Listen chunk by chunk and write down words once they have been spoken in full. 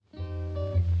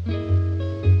Hello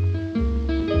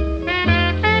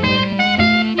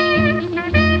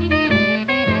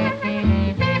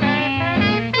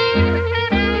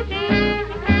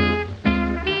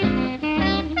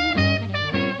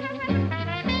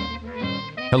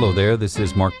there, this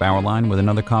is Mark Bauerlein with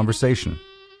another conversation.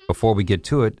 Before we get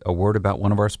to it, a word about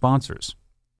one of our sponsors.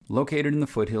 Located in the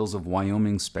foothills of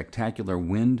Wyoming's spectacular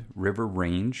Wind River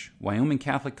Range, Wyoming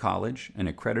Catholic College, an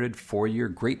accredited four-year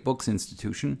Great Books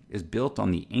institution, is built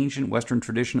on the ancient Western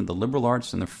tradition of the liberal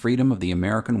arts and the freedom of the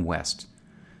American West.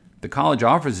 The college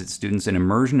offers its students an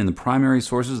immersion in the primary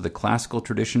sources of the classical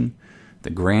tradition, the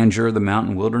grandeur of the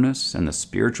mountain wilderness, and the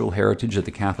spiritual heritage of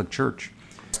the Catholic Church.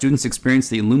 Students experience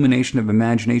the illumination of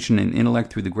imagination and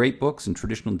intellect through the great books and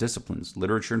traditional disciplines,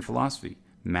 literature and philosophy,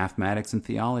 mathematics and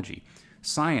theology,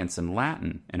 science and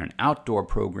Latin, and an outdoor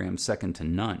program second to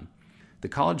none. The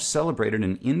college celebrated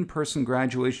an in-person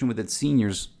graduation with its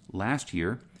seniors last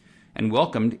year and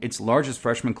welcomed its largest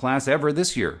freshman class ever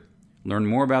this year. Learn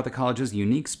more about the college's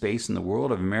unique space in the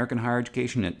world of American higher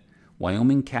education at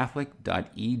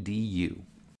wyomingcatholic.edu.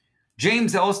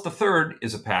 James Ellis III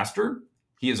is a pastor.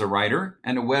 He is a writer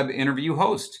and a web interview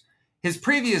host. His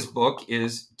previous book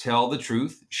is Tell the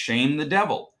Truth, Shame the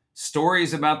Devil,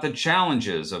 stories about the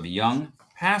challenges of young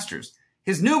pastors.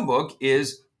 His new book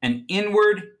is An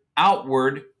Inward,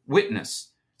 Outward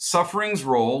Witness, Suffering's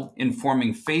Role in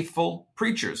Forming Faithful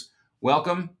Preachers.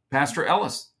 Welcome, Pastor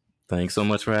Ellis. Thanks so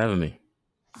much for having me.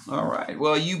 All right.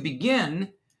 Well, you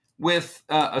begin with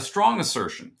a strong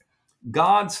assertion.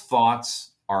 God's thoughts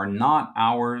are not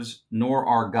ours, nor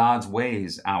are God's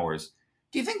ways ours.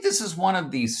 Do you think this is one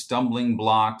of the stumbling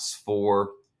blocks for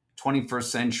 21st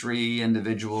century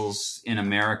individuals in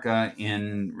America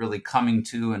in really coming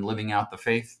to and living out the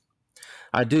faith?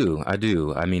 I do.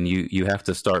 I mean, you have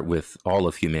to start with all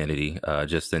of humanity,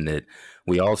 just in that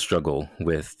we all struggle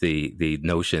with the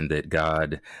notion that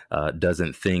God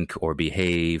doesn't think or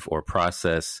behave or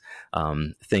process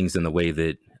things in the way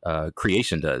that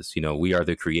creation does. You know, we are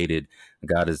the created,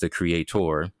 God is the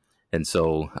creator. And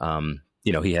so,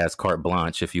 he has carte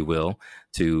blanche, if you will,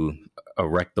 to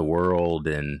erect the world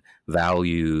and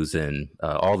values and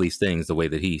all these things the way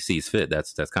that he sees fit.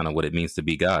 That's kind of what it means to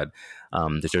be God,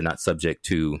 that you're not subject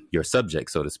to your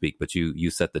subject, so to speak, but you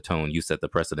set the tone, you set the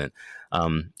precedent.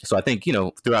 So I think,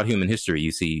 throughout human history,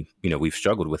 you see, we've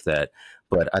struggled with that.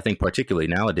 But I think particularly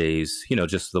nowadays,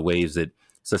 just the ways that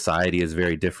society is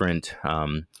very different.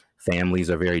 Families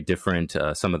are very different.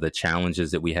 Some of the challenges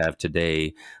that we have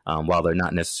today, while they're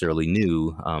not necessarily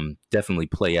new, definitely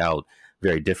play out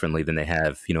very differently than they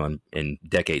have, in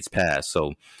decades past.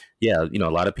 So, yeah, a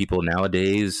lot of people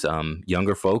nowadays,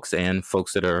 younger folks and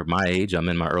folks that are my age, I'm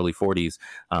in my early 40s,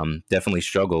 definitely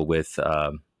struggle with,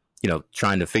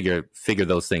 trying to figure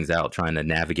those things out, trying to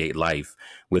navigate life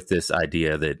with this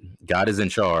idea that God is in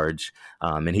charge,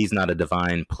 and he's not a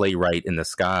divine playwright in the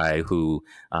sky who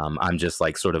I'm just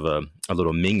like sort of a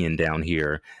little minion down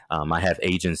here. I have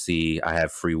agency, I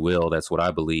have free will. That's what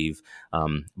I believe.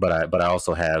 But I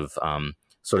also have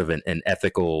sort of an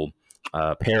ethical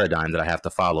paradigm that I have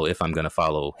to follow if I'm going to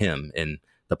follow him. And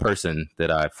the person that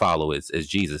I follow is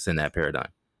Jesus in that paradigm.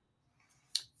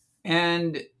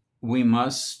 And we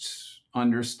must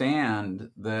understand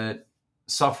that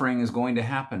suffering is going to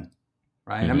happen,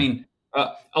 right? Mm-hmm. I mean,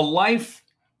 a life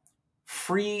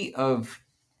free of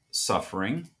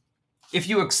suffering, if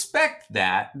you expect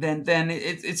that, then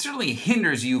it certainly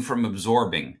hinders you from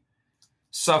absorbing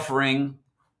suffering,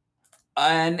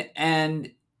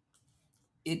 and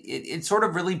it sort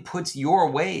of really puts your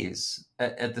ways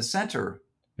at the center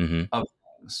mm-hmm. of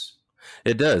things.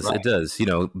 It does. Right. It does.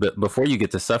 But before you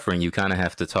get to suffering, you kind of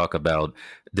have to talk about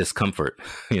discomfort.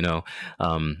 There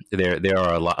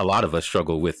are a lot of us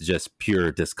struggle with just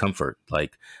pure discomfort,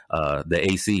 like the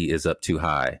AC is up too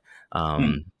high.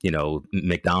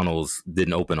 McDonald's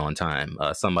didn't open on time.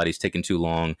 Somebody's taking too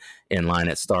long in line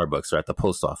at Starbucks or at the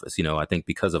post office. I think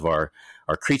because of our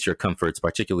creature comforts,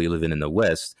 particularly living in the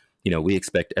West, we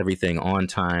expect everything on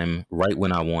time, right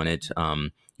when I want it.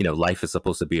 Life is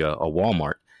supposed to be a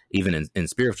Walmart, even in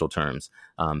spiritual terms.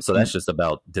 So that's just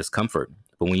about discomfort.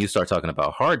 But when you start talking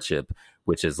about hardship,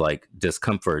 which is like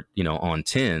discomfort, on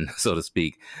 10, so to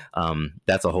speak,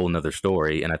 that's a whole nother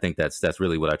story. And I think that's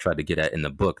really what I tried to get at in the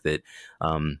book, that,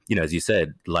 as you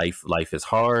said, life is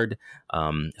hard.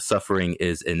 Suffering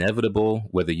is inevitable,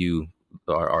 whether you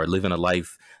are living a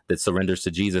life that surrenders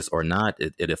to Jesus or not.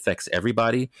 It affects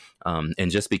everybody.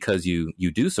 And just because you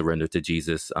do surrender to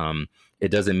Jesus, it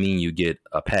doesn't mean you get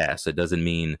a pass. It doesn't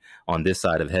mean on this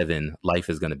side of heaven, life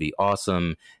is going to be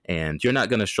awesome and you're not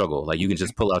going to struggle. Like you can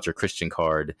just pull out your Christian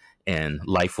card and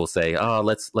life will say, oh,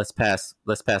 let's pass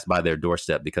by their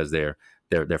doorstep because they're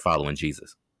following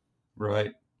Jesus.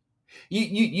 Right.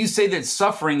 You say that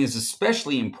suffering is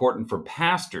especially important for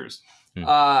pastors.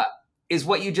 Is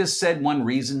what you just said one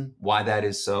reason why that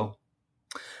is so?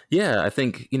 Yeah, I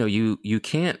think, you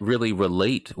can't really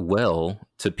relate well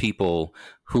to people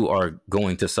who are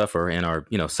going to suffer and are,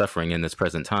 suffering in this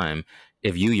present time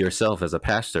if you yourself as a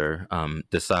pastor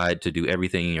decide to do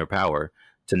everything in your power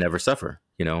to never suffer.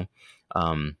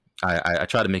 I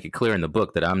try to make it clear in the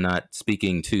book that I'm not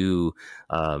speaking to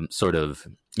sort of,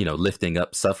 lifting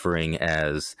up suffering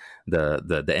as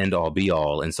the end all be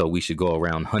all. And so we should go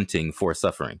around hunting for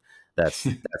suffering. That's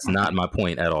not my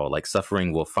point at all. Like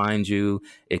suffering will find you.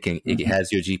 It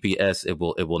has your GPS.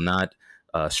 It will not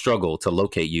struggle to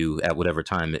locate you at whatever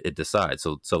time it decides.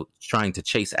 So trying to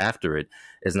chase after it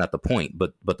is not the point.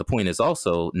 But the point is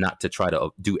also not to try to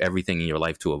do everything in your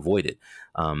life to avoid it.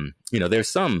 There's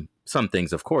some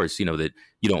things, of course, that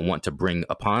you don't want to bring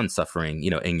upon suffering,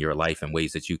 in your life in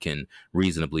ways that you can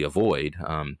reasonably avoid.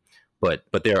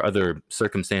 But there are other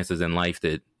circumstances in life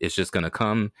that it's just going to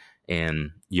come.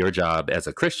 And your job as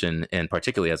a Christian, and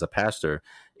particularly as a pastor,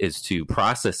 is to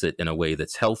process it in a way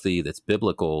that's healthy, that's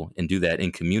biblical, and do that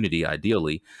in community,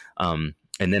 ideally. And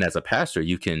then as a pastor,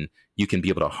 you can be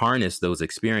able to harness those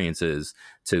experiences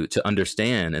to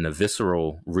understand in a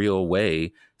visceral, real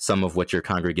way some of what your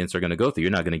congregants are going to go through.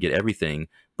 You're not going to get everything,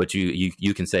 but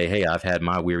you can say, hey, I've had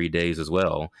my weary days as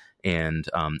well, and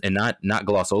not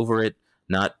gloss over it.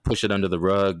 Not push it under the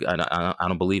rug. I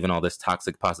don't believe in all this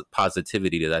toxic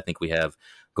positivity that I think we have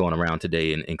going around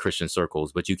today in Christian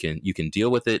circles. But you can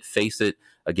deal with it, face it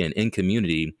again in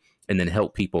community, and then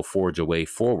help people forge a way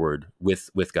forward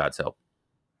with God's help.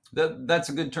 That's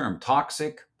a good term,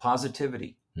 toxic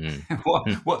positivity.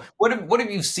 What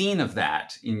have you seen of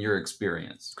that in your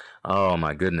experience? Oh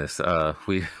my goodness,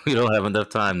 we don't have enough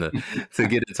time to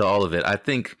get into all of it. I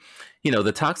think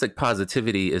the toxic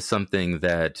positivity is something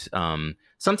that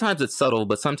sometimes it's subtle,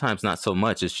 but sometimes not so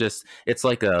much. It's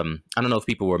like I don't know if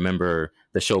people remember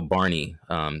the show Barney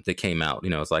that came out.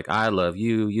 It's like I love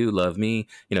you, you love me.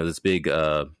 This big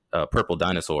purple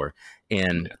dinosaur,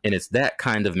 and it's that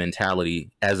kind of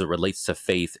mentality as it relates to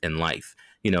faith in life.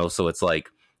 So it's like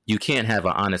you can't have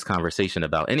an honest conversation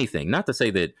about anything. Not to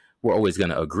say that we're always going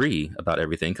to agree about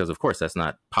everything, because of course that's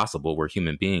not possible. We're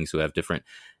human beings who have different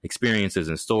experiences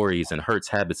and stories and hurts,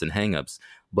 habits, and hangups.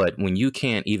 But when you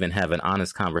can't even have an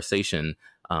honest conversation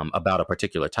about a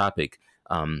particular topic,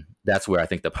 that's where I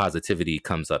think the positivity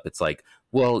comes up. It's like,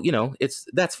 well,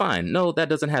 that's fine. No, that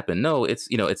doesn't happen. No, it's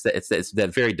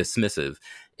that very dismissive,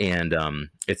 and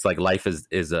it's like life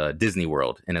is a Disney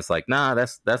World, and it's like, nah,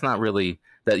 that's not really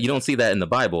that. You don't see that in the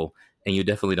Bible, and you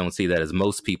definitely don't see that as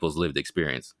most people's lived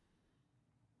experience.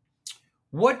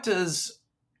 What does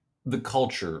the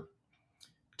culture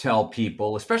tell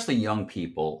people, especially young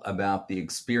people, about the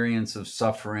experience of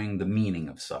suffering, the meaning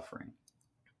of suffering?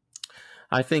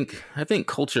 I think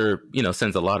culture,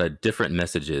 sends a lot of different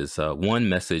messages. One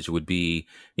message would be,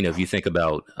 if you think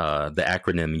about the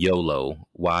acronym YOLO,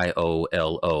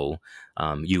 YOLO,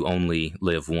 you only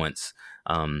live once.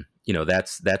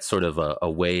 That's sort of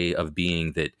a way of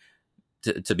being that,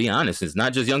 to be honest, it's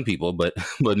not just young people, but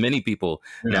many people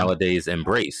nowadays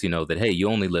embrace, that, hey, you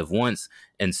only live once.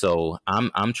 And so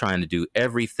I'm trying to do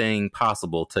everything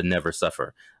possible to never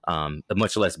suffer,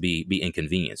 much less be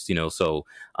inconvenienced, so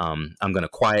I'm going to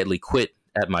quietly quit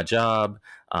at my job.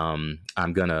 I'm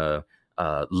going to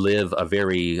live a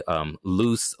very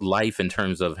loose life in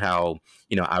terms of how,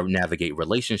 I navigate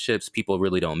relationships. People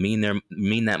really don't mean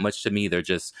that much to me. They're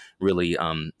just really,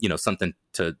 something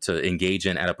to engage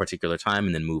in at a particular time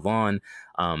and then move on,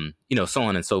 so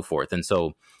on and so forth. And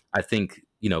so I think,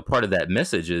 part of that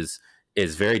message is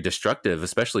very destructive,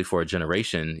 especially for a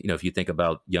generation. If you think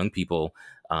about young people,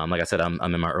 like I said, I'm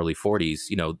in my early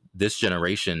 40s. This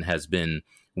generation has been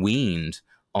weaned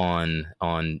on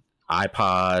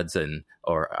iPods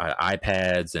or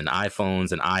iPads and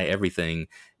iPhones and everything,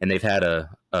 and they've had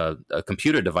a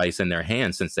computer device in their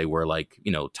hands since they were like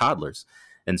toddlers.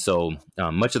 And so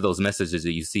much of those messages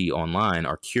that you see online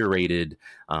are curated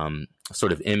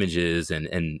sort of images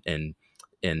and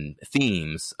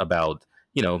themes about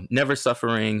never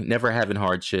suffering, never having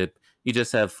hardship. You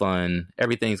just have fun.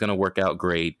 Everything's going to work out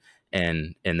great.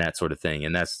 And that sort of thing.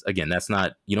 And that's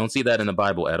not, you don't see that in the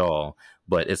Bible at all,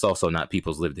 but it's also not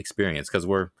people's lived experience, because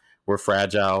we're we're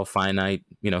fragile, finite,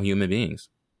 human beings.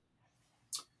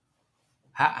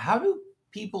 How do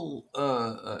people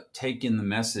take in the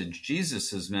message,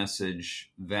 Jesus's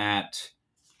message, that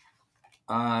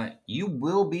you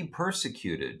will be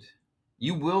persecuted,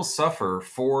 you will suffer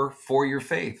for your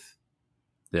faith?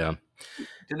 Yeah.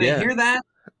 Do they hear that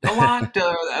a lot?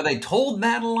 Are they told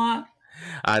that a lot?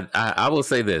 I will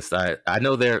say this. I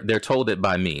know they're told it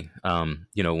by me.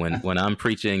 When I'm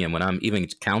preaching and when I'm even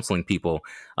counseling people,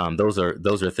 those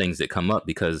are things that come up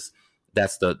because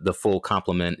that's the full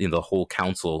complement in the whole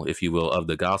counsel, if you will, of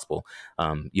the gospel.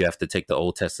 You have to take the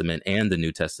Old Testament and the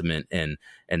New Testament, and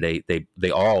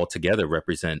they all together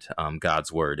represent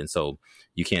God's word, and so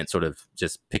you can't sort of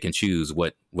just pick and choose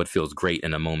what feels great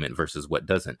in a moment versus what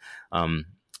doesn't.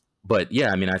 But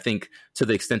yeah, I mean, I think to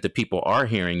the extent that people are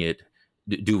hearing it,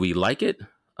 do we like it?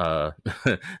 Uh,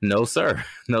 no, sir.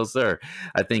 No, sir.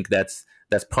 I think that's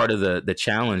part of the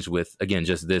challenge with, again,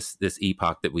 just this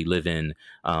epoch that we live in,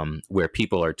 where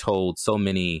people are told so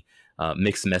many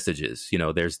mixed messages.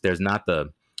 There's not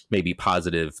the maybe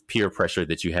positive peer pressure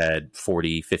that you had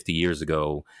 40, 50 years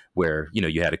ago, where,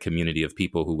 you had a community of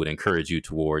people who would encourage you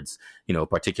towards, a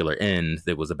particular end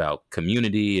that was about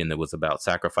community and that was about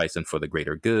sacrificing for the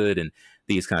greater good and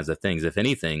these kinds of things. If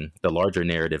anything, the larger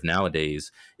narrative nowadays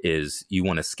is you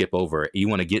want to skip over it. You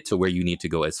want to get to where you need to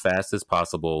go as fast as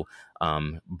possible,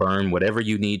 burn whatever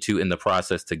you need to in the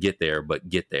process to get there, but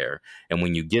get there. And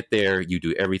when you get there, you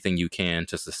do everything you can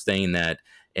to sustain that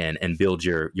and build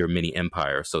your mini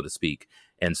empire, so to speak.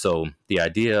 And so the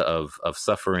idea of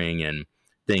suffering and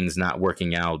things not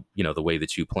working out, the way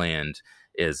that you planned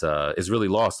is really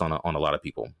lost on a lot of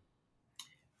people.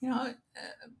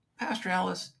 Pastor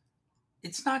Ellis,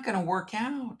 it's not going to work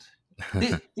out.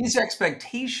 These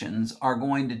expectations are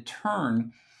going to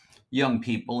turn young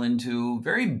people into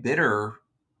very bitter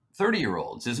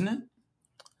 30-year-olds, isn't it?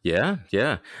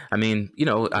 Yeah. I mean,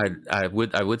 I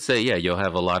would say, yeah, you'll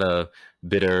have a lot of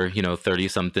bitter, 30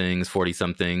 somethings, 40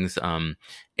 somethings.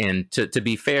 And to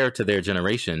be fair to their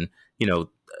generation,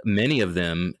 many of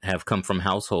them have come from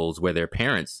households where their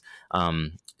parents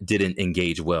didn't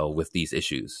engage well with these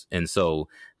issues. And so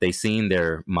they seen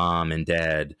their mom and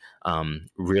dad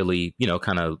really,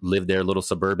 kind of live their little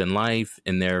suburban life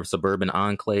in their suburban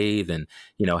enclave and,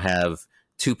 have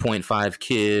 2.5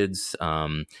 kids,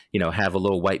 have a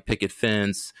little white picket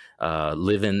fence,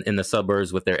 live in the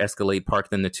suburbs with their Escalade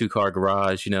parked in the 2-car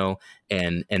garage,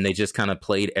 and they just kind of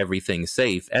played everything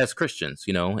safe as Christians,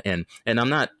 and I'm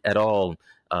not at all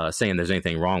saying there's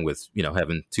anything wrong with,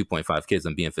 having 2.5 kids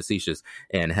and being facetious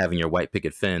and having your white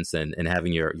picket fence and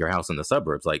having your house in the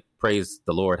suburbs. Like, praise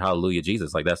the Lord, hallelujah,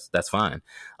 Jesus. Like, that's fine.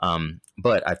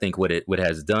 But I think what it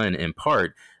has done in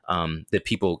part, that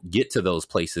people get to those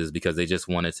places because they just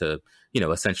wanted to,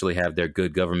 essentially have their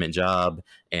good government job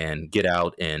and get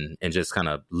out and just kind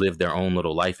of live their own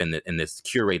little life in this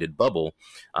curated bubble.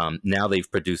 Now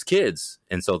they've produced kids.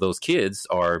 And so those kids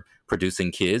are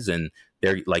producing kids, and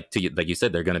they're like you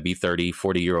said, they're going to be 30,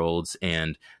 40-year-olds,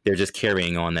 and they're just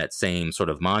carrying on that same sort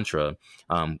of mantra.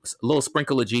 A little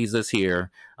sprinkle of Jesus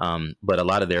here, but a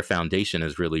lot of their foundation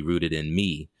is really rooted in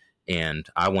me. And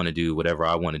I want to do whatever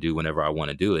I want to do whenever I want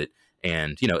to do it.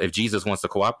 And, if Jesus wants to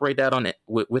cooperate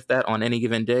with that on any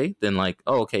given day, then like,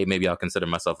 oh, okay, maybe I'll consider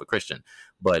myself a Christian.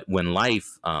 But when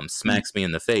life smacks me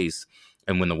in the face,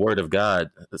 and when the word of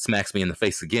God smacks me in the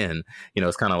face again,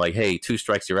 it's kind of like, hey, 2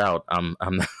 strikes, you're out. I'm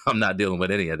not dealing with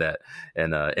any of that.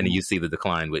 And you see the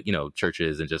decline with,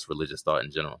 churches and just religious thought in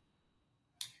general.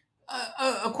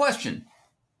 A question.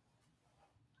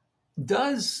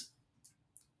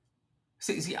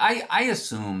 I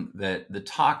assume that the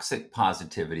toxic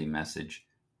positivity message,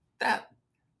 that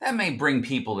may bring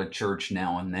people to church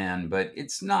now and then, but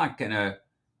it's not going to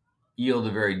yield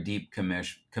a very deep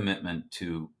commitment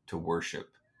to worship.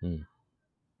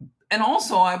 And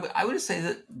also, I would say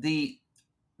that the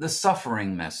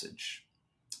suffering message,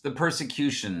 the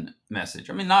persecution message,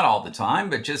 I mean, not all the time,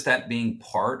 but just that being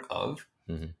part of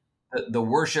the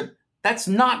worship, that's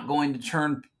not going to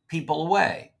turn people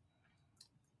away.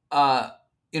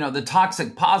 The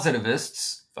toxic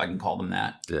positivists, if I can call them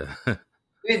that,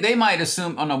 they might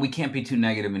assume, oh no, we can't be too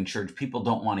negative in church. People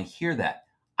don't want to hear that.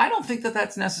 I don't think that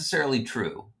that's necessarily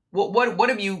true. What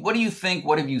do you think?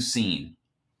 What have you seen?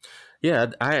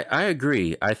 Yeah, I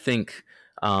agree. I think,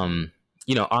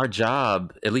 our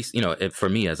job, at least, for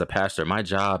me as a pastor, my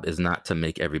job is not to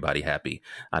make everybody happy.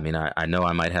 I mean, I know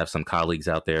I might have some colleagues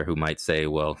out there who might say,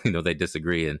 well, they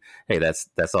disagree, and hey,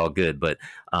 that's all good. But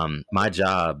my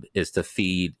job is to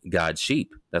feed God's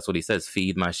sheep. That's what he says,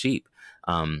 feed my sheep.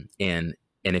 And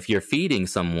And if you're feeding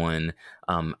someone,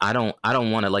 I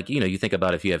don't want to, like, you think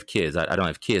about if you have kids. I don't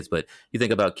have kids, but you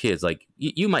think about kids, like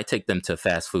you might take them to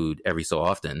fast food every so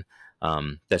often.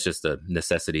 That's just a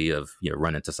necessity of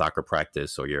running to soccer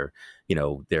practice, or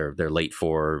they're late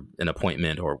for an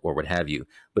appointment, or what have you.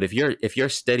 But if your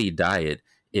steady diet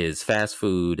is fast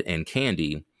food and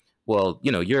candy, well,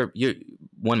 you're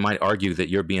one might argue that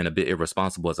you're being a bit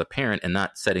irresponsible as a parent and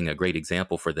not setting a great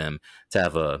example for them to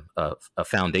have a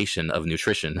foundation of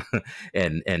nutrition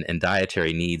and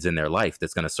dietary needs in their life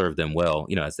that's going to serve them well,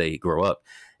 as they grow up.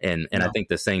 And I think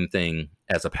the same thing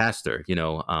as a pastor.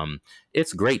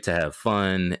 It's great to have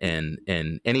fun, and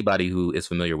anybody who is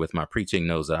familiar with my preaching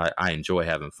knows that I enjoy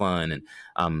having fun, and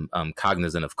I'm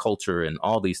cognizant of culture and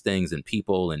all these things, and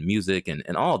people and music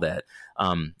and all that.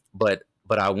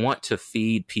 But I want to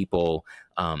feed people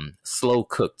slow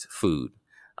cooked food.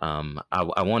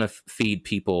 I want to feed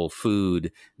people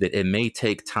food that it may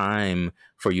take time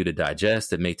for you to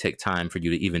digest. It may take time for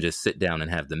you to even just sit down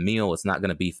and have the meal. It's not going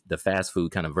to be the fast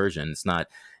food kind of version. It's not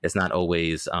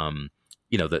always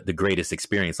the greatest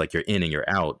experience, like you're in and you're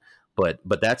out. But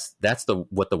that's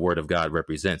what the Word of God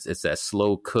represents. It's that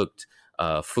slow cooked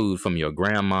food from your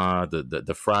grandma,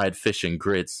 the fried fish and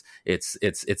grits. It's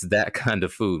that kind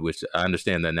of food, which I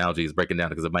understand the analogy is breaking down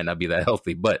because it might not be that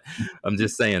healthy, but I'm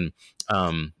just saying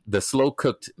the slow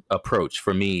cooked approach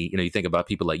for me, you think about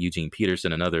people like Eugene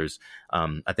Peterson and others,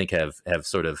 I think have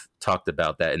sort of talked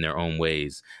about that in their own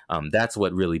ways. That's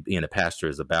what really being a pastor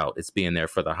is about. It's being there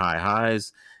for the high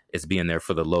highs. It's being there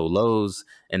for the low lows.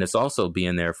 And it's also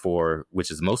being there for, which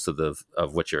is most of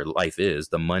what your life is,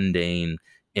 the mundane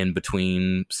in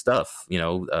between stuff.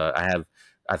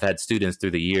 I've had students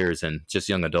through the years and just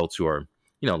young adults who are,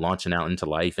 launching out into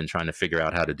life and trying to figure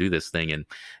out how to do this thing. And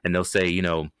they'll say,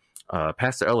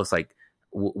 Pastor Ellis, like,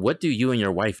 what do you and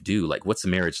your wife do? Like, what's the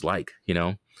marriage like?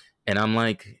 And I'm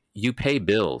like, you pay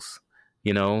bills.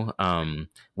 We happen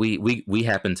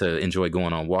to enjoy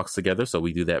going on walks together, so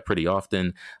we do that pretty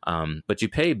often. But you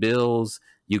pay bills,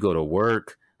 you go to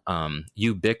work,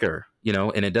 you bicker,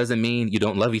 and it doesn't mean you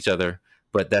don't love each other.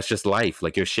 But that's just life.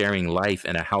 Like, you're sharing life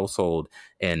in a household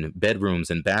and bedrooms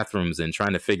and bathrooms and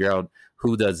trying to figure out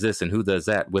who does this and who does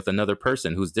that with another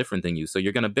person who's different than you. So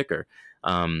you're going to bicker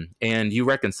and you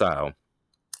reconcile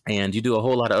and you do a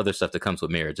whole lot of other stuff that comes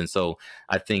with marriage. And so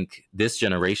I think this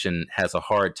generation has a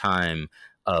hard time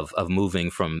of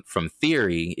moving from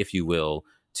theory, if you will,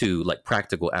 to like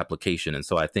practical application. And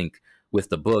so I think with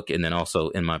the book, and then also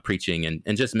in my preaching and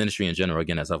just ministry in general,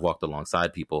 again, as I've walked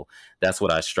alongside people, that's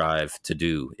what I strive to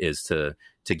do, is to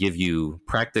give you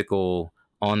practical,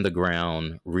 on the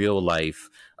ground, real life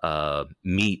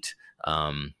meat,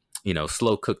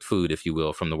 slow cooked food, if you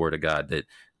will, from the Word of God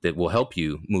that will help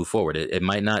you move forward. It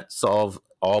might not solve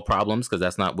all problems, because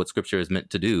that's not what Scripture is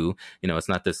meant to do. It's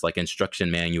not this like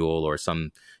instruction manual or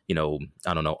some,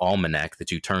 almanac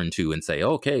that you turn to and say,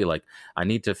 okay, like I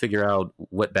need to figure out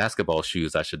what basketball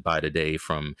shoes I should buy today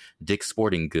from Dick's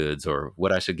Sporting Goods, or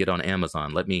what I should get on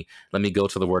Amazon. Let me go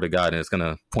to the Word of God, and it's going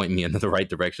to point me in the right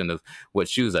direction of what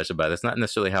shoes I should buy. That's not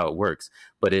necessarily how it works,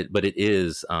 but it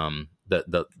is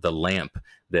the lamp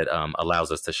that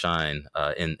allows us to shine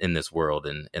in this world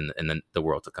and in the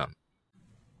world to come.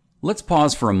 Let's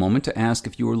pause for a moment to ask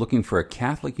if you are looking for a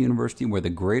Catholic university where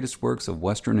the greatest works of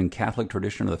Western and Catholic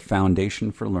tradition are the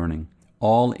foundation for learning,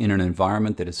 all in an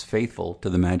environment that is faithful to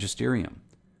the magisterium.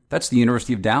 That's the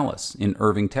University of Dallas in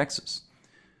Irving, Texas.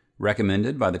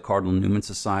 Recommended by the Cardinal Newman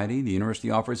Society, the university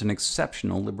offers an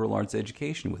exceptional liberal arts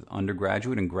education with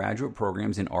undergraduate and graduate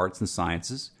programs in arts and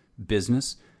sciences,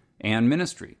 business, and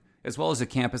ministry, as well as a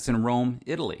campus in Rome,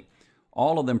 Italy.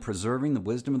 All of them preserving the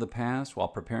wisdom of the past while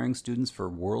preparing students for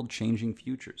world-changing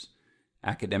futures.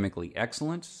 Academically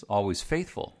excellent, always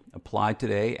faithful. Apply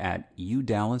today at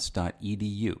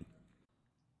udallas.edu.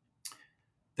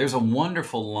 There's a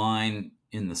wonderful line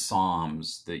in the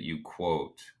Psalms that you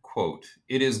quote,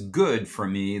 "It is good for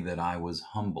me that I was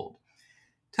humbled."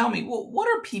 Tell me, what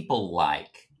are people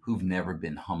like who've never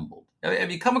been humbled? Have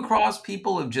you come across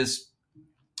people who've just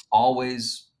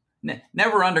always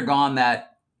never undergone that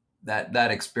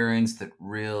experience that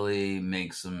really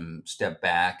makes them step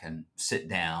back and sit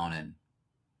down and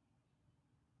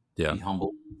be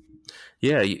humble?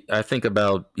 Yeah, I think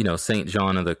about, St.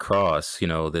 John of the Cross,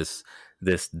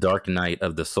 this dark night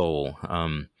of the soul.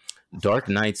 Dark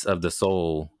nights of the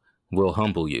soul will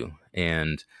humble you.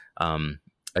 And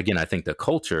again, I think the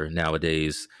culture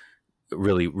nowadays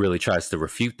really, really tries to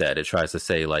refute that. It tries to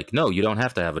say, like, no, you don't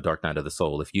have to have a dark night of the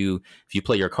soul. If you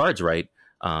play your cards right,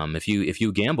 if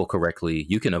you gamble correctly,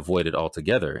 you can avoid it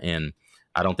altogether. And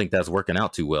I don't think that's working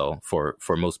out too well for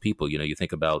most people. You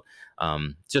think about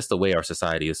just the way our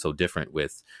society is so different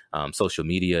with social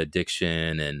media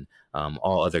addiction and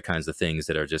all other kinds of things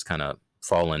that are just kind of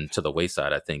fallen to the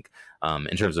wayside. I think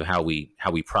in terms of how we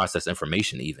process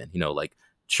information, even like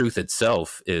truth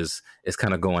itself is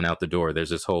kind of going out the door. There's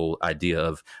this whole idea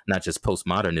of not just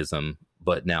postmodernism,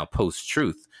 but now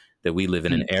post-truth, that we live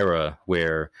in an era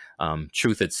where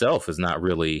truth itself is not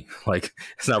really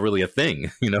it's not really a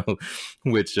thing,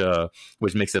 which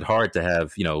makes it hard to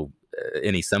have,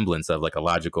 any semblance of like a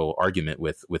logical argument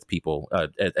with people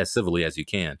as civilly as you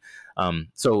can.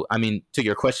 So, I mean, to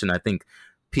your question, I think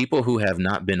people who have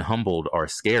not been humbled are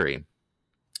scary,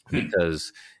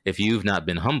 because if you've not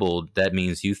been humbled, that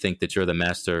means you think that you're the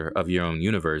master of your own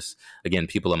universe. Again,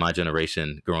 people of my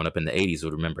generation growing up in the 80s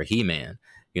would remember He-Man,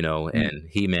 and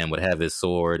He-Man would have his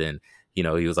sword, and he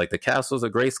was like, the castle's a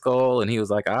Grayskull, and he was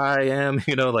like, I am,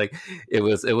 like it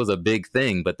was a big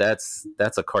thing. But that's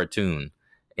a cartoon.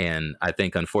 And I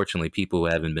think, unfortunately, people who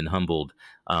haven't been humbled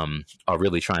are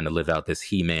really trying to live out this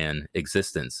He-Man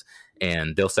existence,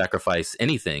 and they'll sacrifice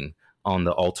anything on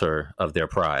the altar of their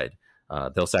pride.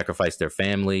 They'll sacrifice their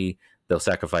family. They'll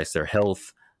sacrifice their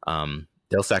health.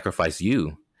 They'll sacrifice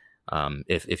you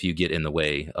if you get in the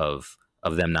way of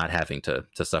them not having to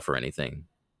suffer anything.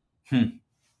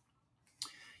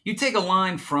 You take a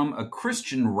line from a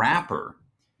Christian rapper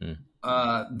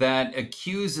that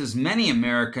accuses many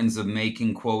Americans of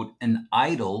making, quote, an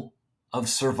idol of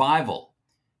survival.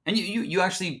 And you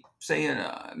actually say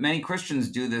many Christians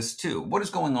do this too. What is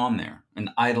going on there? An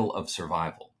idol of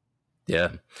survival. Yeah,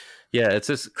 it's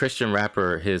this Christian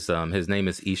rapper. His name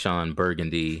is Eshawn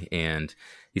Burgundy, and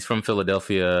he's from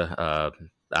Philadelphia.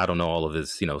 I don't know all of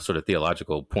his, sort of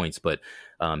theological points, but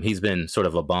he's been sort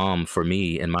of a balm for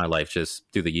me in my life just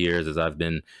through the years as I've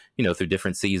been, through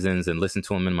different seasons and listened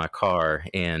to him in my car.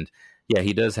 And yeah,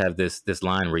 he does have this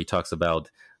line where he talks about,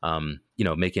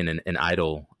 making an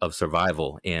idol of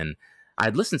survival. And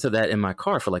I'd listened to that in my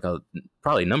car for like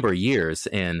probably a number of years.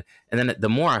 And then the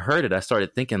more I heard it, I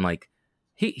started thinking like,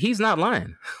 he's not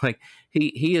lying. Like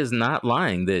he is not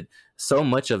lying, that so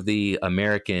much of the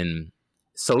American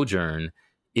sojourn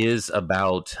is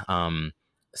about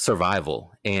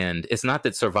survival. And it's not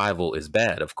that survival is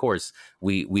bad. Of course,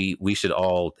 we should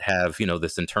all have,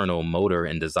 this internal motor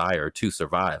and desire to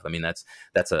survive. I mean, that's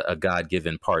a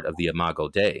God-given part of the Imago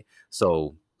Dei.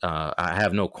 So I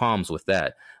have no qualms with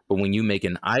that. But when you make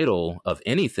an idol of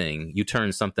anything, you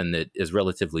turn something that is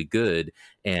relatively good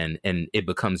and it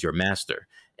becomes your master.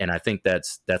 And I think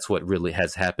that's what really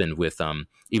has happened with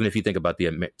even if you think about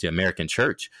the American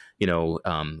church,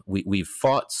 we've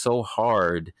fought so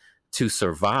hard to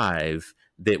survive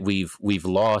that we've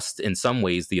lost in some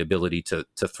ways the ability to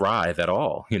thrive at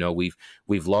all.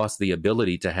 We've lost the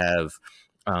ability to have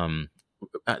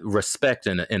respect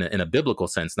in a biblical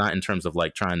sense, not in terms of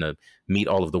like trying to meet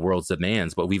all of the world's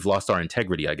demands, but we've lost our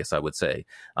integrity, I guess I would say,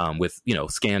 with,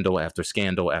 scandal after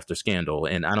scandal after scandal.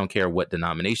 And I don't care what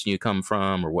denomination you come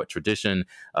from or what tradition,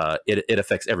 it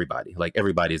affects everybody. Like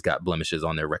everybody's got blemishes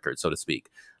on their record, so to speak.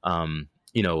 And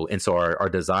so our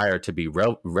desire to be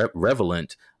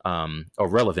relevant,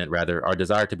 our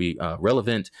desire to be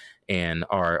relevant, and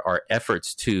our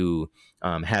efforts to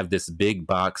have this big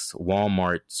box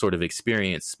Walmart sort of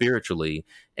experience spiritually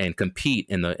and compete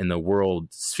in the world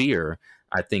sphere,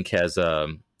 I think has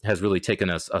really taken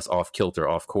us off kilter,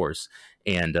 off course,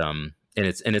 and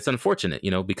it's unfortunate,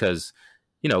 because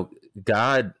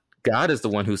God is the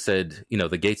one who said,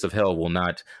 the gates of hell will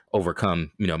not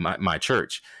overcome, my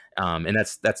church. And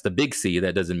that's the big C.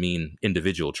 That doesn't mean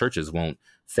individual churches won't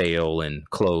fail and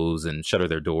close and shutter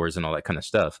their doors and all that kind of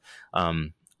stuff.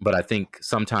 But I think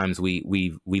sometimes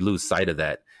we lose sight of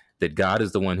that God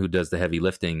is the one who does the heavy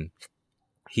lifting.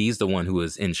 He's the one who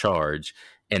is in charge,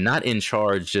 and not in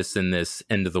charge just in this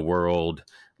end of the world,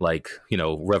 like,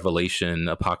 Revelation,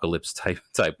 apocalypse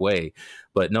type way.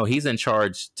 But no, he's in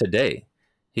charge today.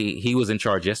 He was in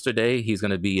charge yesterday. He's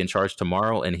going to be in charge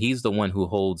tomorrow. And he's the one who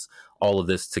holds all of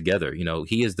this together.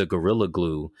 He is the gorilla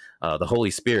glue, the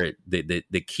Holy Spirit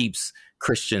that keeps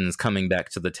Christians coming back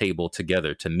to the table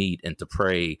together to meet and to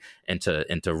pray and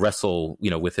to wrestle,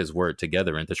 with his word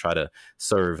together and to try to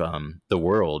serve the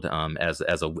world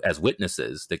as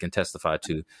witnesses that can testify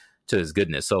to his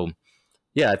goodness. So,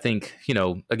 yeah, I think,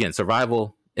 again,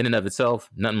 survival in and of itself,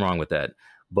 nothing wrong with that.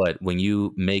 But when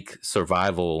you make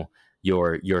survival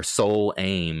your sole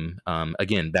aim,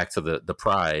 again, back to the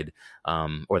pride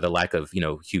or the lack of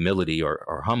humility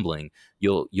or humbling,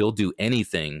 you'll do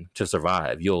anything to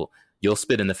survive. You'll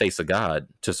spit in the face of God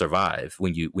to survive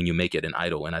when you make it an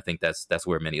idol. And I think that's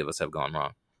where many of us have gone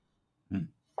wrong.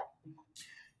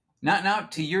 Now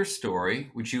to your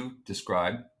story, which you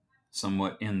describe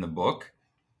somewhat in the book.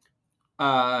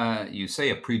 You say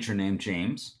a preacher named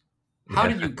James. How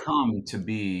did you come to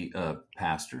be a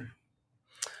pastor?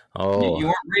 Oh, You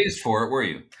weren't raised for it, were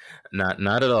you?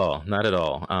 not at all, not at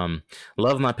all.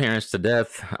 Love my parents to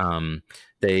death.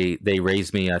 They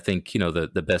raised me, I think,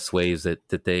 the best ways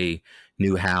that they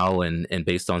knew how, and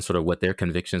based on sort of what their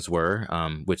convictions were,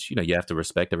 which you have to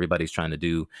respect. Everybody's trying to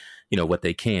do what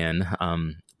they can.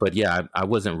 But yeah, I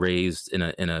wasn't raised in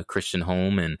a Christian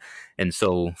home, and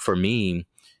so for me,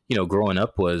 growing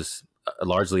up was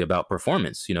largely about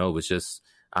performance. It was just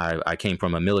I came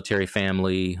from a military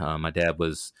family. My dad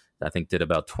was, I think, did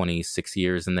about 26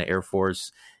 years in the Air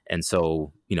Force. And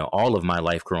so, all of my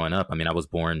life growing up, I mean, I was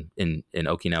born in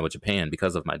Okinawa, Japan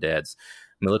because of my dad's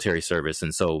military service.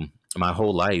 And so my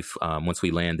whole life, once we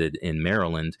landed in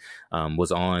Maryland,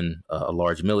 was on a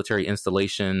large military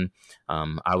installation.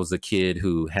 I was a kid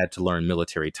who had to learn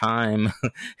military time,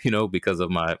 because of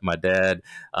my dad,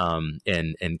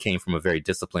 and came from a very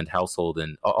disciplined household,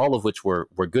 and all of which were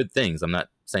good things. I'm not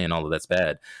saying all of that's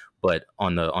bad, but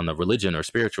on the religion or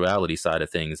spirituality side of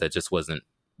things, that just wasn't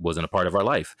a part of our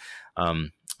life.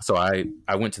 So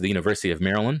I went to the University of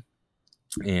Maryland,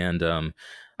 and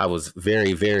I was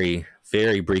very, very,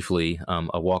 very briefly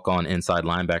a walk-on inside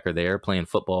linebacker there, playing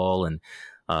football, and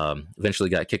eventually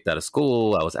got kicked out of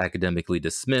school. I was academically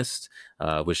dismissed,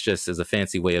 which just is a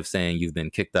fancy way of saying you've been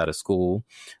kicked out of school.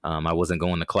 I wasn't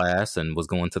going to class and was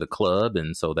going to the club,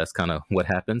 and so that's kind of what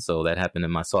happened. So that happened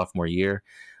in my sophomore year.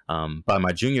 By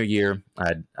my junior year,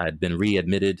 I'd been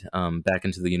readmitted back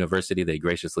into the university. They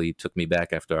graciously took me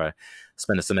back after I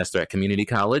spent a semester at community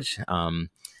college.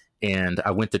 And I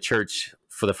went to church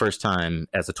for the first time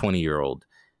as a 20-year-old.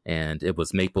 And it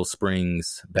was Maple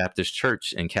Springs Baptist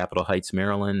Church in Capitol Heights,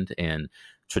 Maryland, and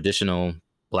traditional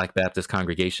Black Baptist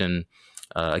congregation.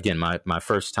 Again, my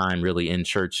first time really in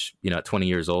church, at 20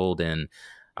 years old. And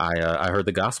I heard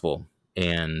the gospel.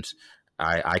 And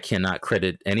I cannot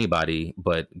credit anybody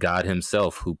but God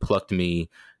himself, who plucked me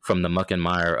from the muck and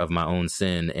mire of my own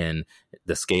sin. And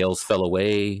the scales fell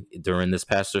away during this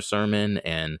pastor's sermon.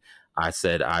 And I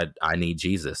said, I need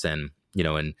Jesus. And,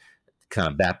 and kind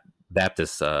of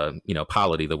Baptist,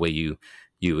 polity, the way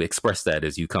you express that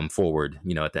is you come forward,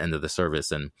 at the end of the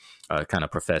service and kind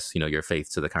of profess, your faith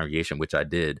to the congregation, which I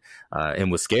did,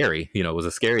 and was scary. It was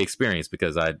a scary experience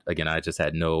because I just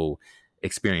had no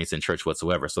experience in church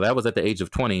whatsoever. So that was at the age of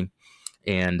 20,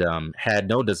 and had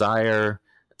no desire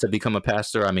to become a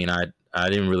pastor. I mean, I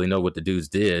didn't really know what the dudes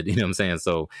did, you know what I'm saying?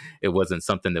 So it wasn't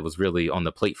something that was really on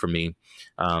the plate for me.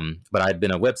 But I'd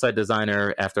been a website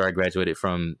designer after I graduated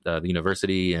from the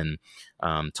university, and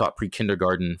taught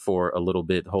pre-kindergarten for a little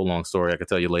bit. Whole long story I could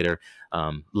tell you later.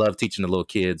 Love teaching the little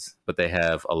kids, but they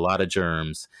have a lot of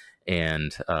germs,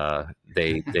 and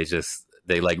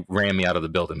they like ran me out of the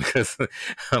building because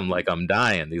I'm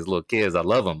dying. These little kids, I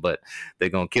love them, but they're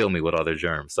going to kill me with all their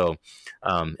germs. So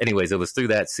anyways, it was through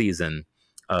that season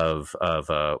of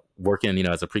working,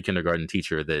 as a pre-kindergarten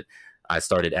teacher that I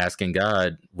started asking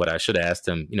God what I should have asked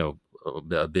him,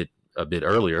 a bit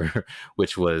earlier,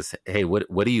 which was, hey,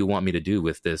 what do you want me to do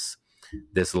with this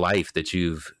life that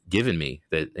you've given me?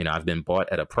 That, I've been bought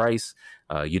at a price.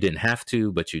 You didn't have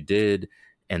to, but you did.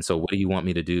 And so what do you want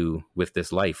me to do with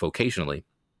this life vocationally?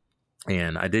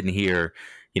 And I didn't hear,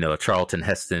 a Charlton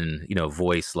Heston,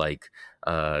 voice like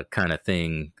kind of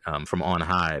thing from on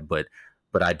high. But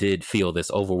I did feel this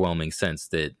overwhelming sense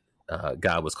that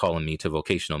God was calling me to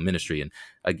vocational ministry. And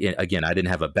again, I didn't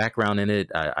have a background in it.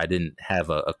 I didn't have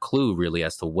a clue really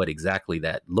as to what exactly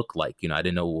that looked like. I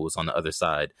didn't know what was on the other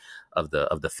side of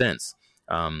the fence.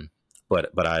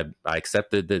 But I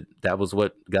accepted that was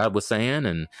what God was saying,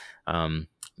 and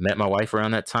met my wife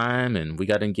around that time, and we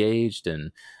got engaged,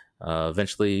 and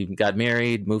eventually got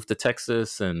married, moved to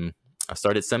Texas, and I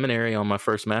started seminary on my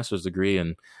first master's degree,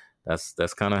 and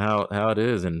that's kind of how it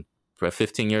is. And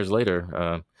 15 years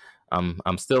later,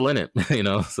 I'm still in it,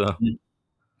 So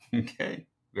Okay,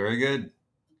 very good.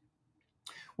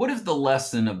 What is the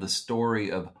lesson of the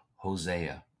story of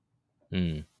Hosea?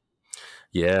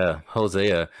 Yeah,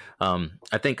 Hosea.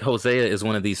 I think Hosea is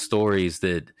one of these stories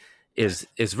that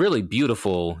is really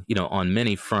beautiful, on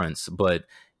many fronts, but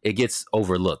it gets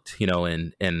overlooked,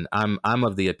 and I'm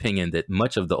of the opinion that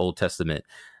much of the Old Testament,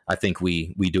 I think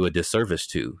we do a disservice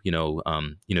to.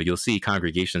 You'll see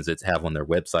congregations that have on their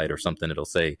website or something, it'll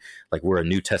say like, we're a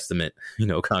New Testament,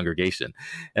 congregation.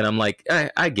 And I'm like,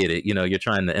 I get it. You're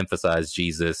trying to emphasize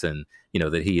Jesus, and,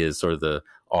 that he is sort of the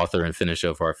author and finisher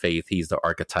of our faith. He's the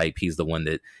archetype. He's the one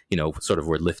that, sort of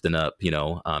we're lifting up,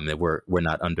 that we're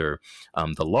not under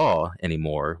the law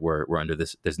anymore. We're under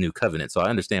this new covenant. So I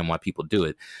understand why people do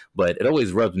it, but it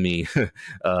always rubs me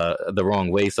the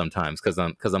wrong way sometimes, because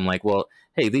I'm like, well,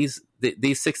 hey, these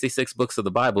 66 books of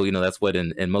the Bible, that's what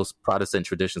in most Protestant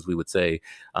traditions we would say,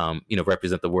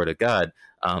 represent the Word of God.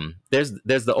 There's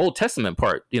the Old Testament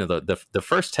part, the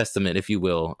First Testament, if you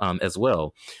will, as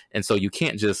well. And so you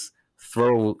can't just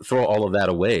throw all of that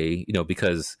away,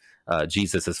 because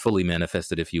Jesus is fully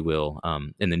manifested, if you will,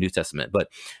 in the New Testament. But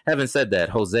having said that,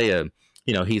 Hosea,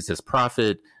 he's this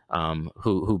prophet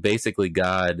who basically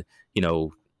God,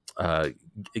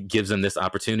 gives him this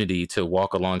opportunity to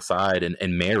walk alongside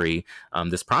and marry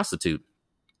this prostitute.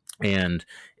 And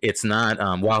it's not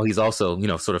while he's also,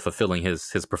 sort of fulfilling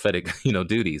his prophetic,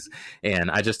 duties.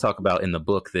 And I just talk about in the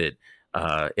book that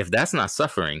if that's not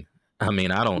suffering, I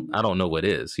mean, I don't know what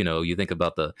is. You think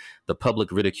about the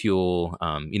public ridicule.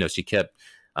 She kept,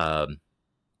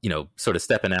 sort of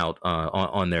stepping out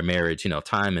on their marriage,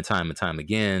 time and time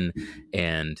again,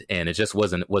 and it just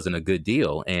wasn't a good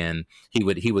deal. And he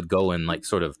would go and like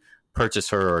sort of purchase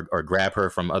her or grab her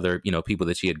from other, people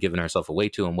that she had given herself away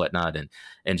to and whatnot,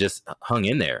 and just hung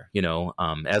in there,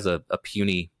 as a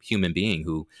puny human being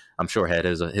who I'm sure had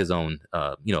his own,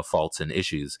 faults and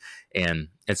issues. And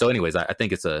so anyways, I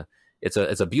think it's a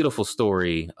beautiful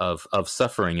story of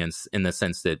suffering in the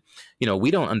sense that,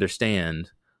 we don't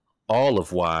understand all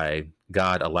of why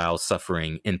God allows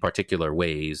suffering in particular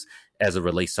ways as it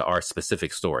relates to our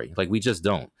specific story. Like, we just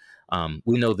don't.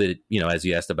 We know that, as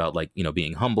you asked about, like,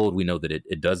 being humbled, we know that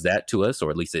it does that to us, or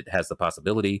at least it has the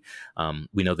possibility.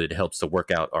 We know that it helps to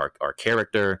work out our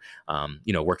character,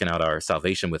 working out our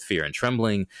salvation with fear and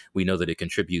trembling. We know that it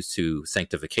contributes to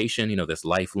sanctification, this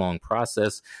lifelong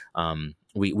process.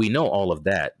 We know all of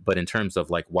that, but in terms of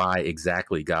like why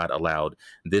exactly God allowed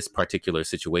this particular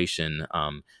situation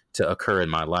to occur in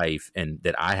my life and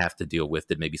that I have to deal with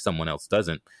that maybe someone else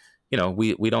doesn't,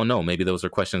 we don't know. Maybe those are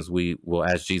questions we will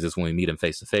ask Jesus when we meet him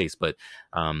face to face. But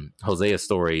Hosea's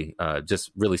story just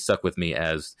really stuck with me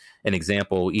as an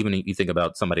example. Even you think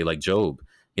about somebody like Job.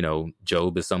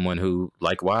 Job is someone who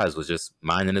likewise was just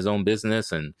minding his own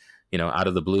business, and out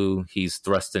of the blue, he's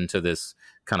thrust into this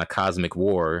kind of cosmic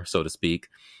war, so to speak,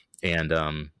 and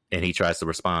he tries to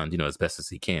respond, as best as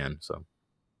he can. So,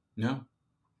 yeah.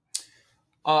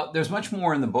 There's much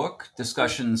more in the book.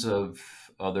 Discussions of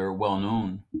other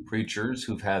well-known preachers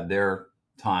who've had their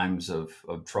times of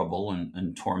trouble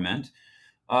and torment.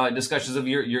 Discussions of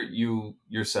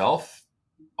yourself,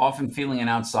 often feeling an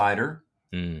outsider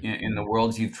in the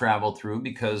worlds you've traveled through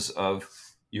because of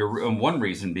one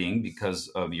reason being because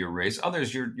of your race,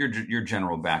 others your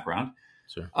general background.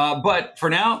 Sure. But for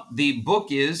now, the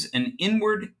book is An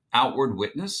Inward Outward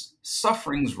Witness: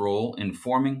 Suffering's Role in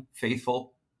Forming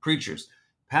Faithful Preachers.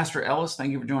 Pastor Ellis,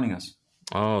 thank you for joining us.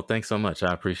 Oh, thanks so much.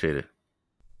 I appreciate it.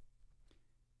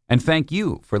 And thank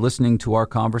you for listening to our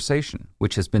conversation,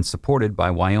 which has been supported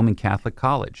by Wyoming Catholic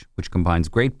College, which combines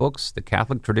great books, the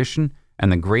Catholic tradition,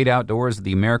 and the great outdoors of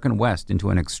the American West into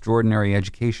an extraordinary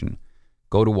education.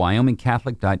 Go to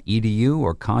wyomingcatholic.edu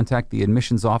or contact the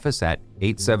admissions office at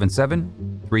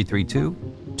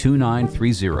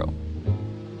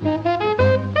 877-332-2930.